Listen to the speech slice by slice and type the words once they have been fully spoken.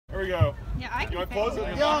we go. Yeah, I can. You want to close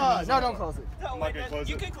it? Yeah. No, don't close it. I'm not gonna close it.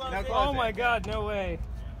 You can close it. Oh my God, no way.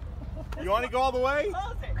 You want to go all the way?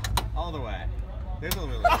 Close it. All the way. There's a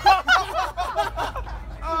little.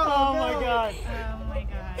 Oh my God. Oh my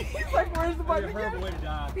God. He's like, where's the bike again? Way to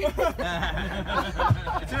die.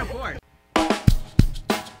 It's in a port.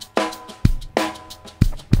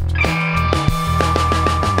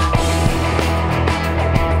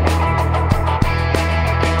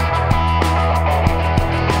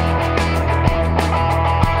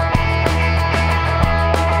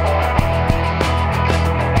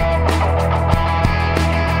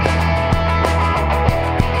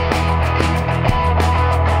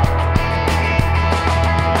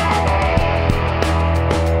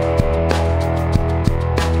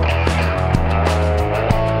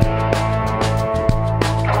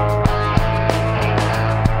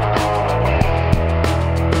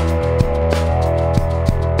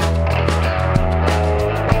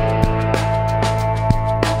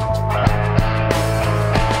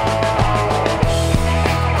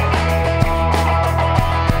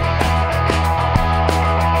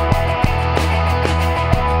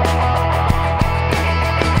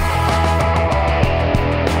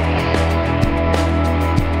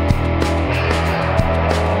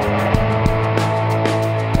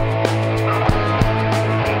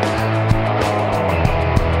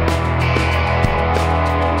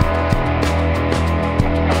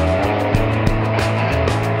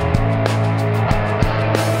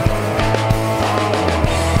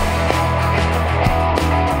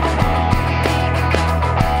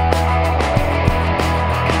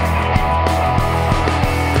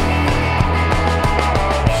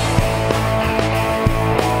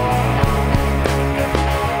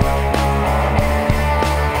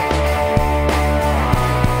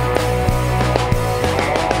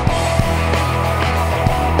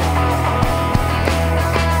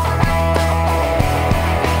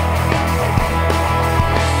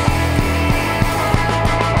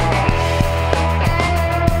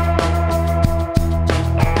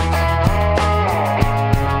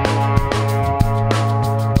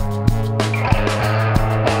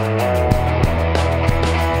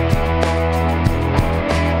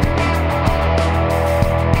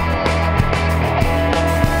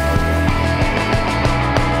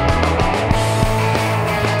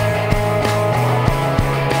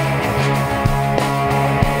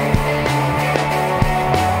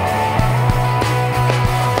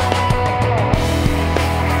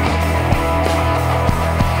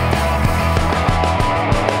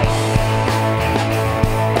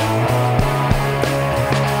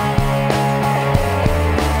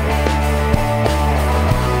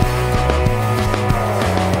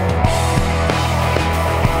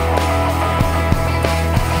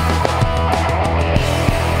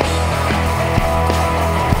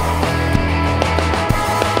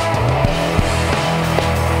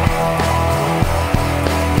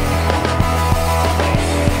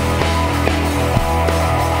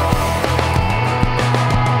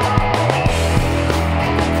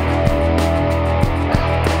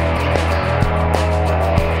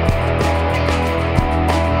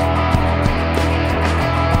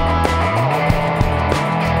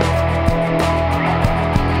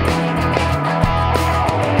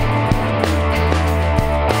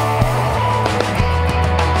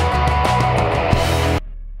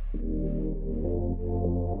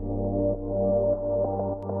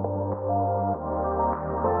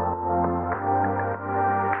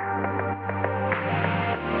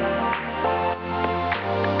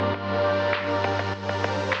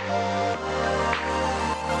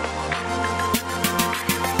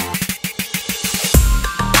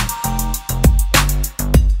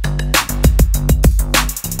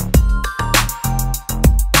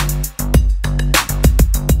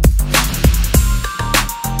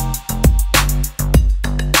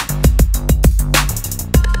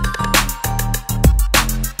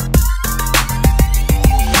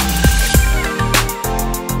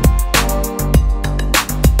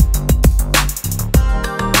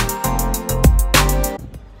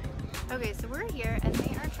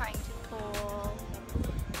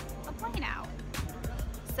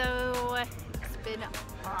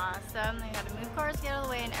 awesome. They had to move cars to get out of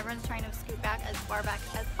the way, and everyone's trying to scoot back as far back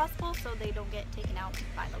as possible so they don't get taken out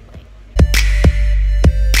by the plane.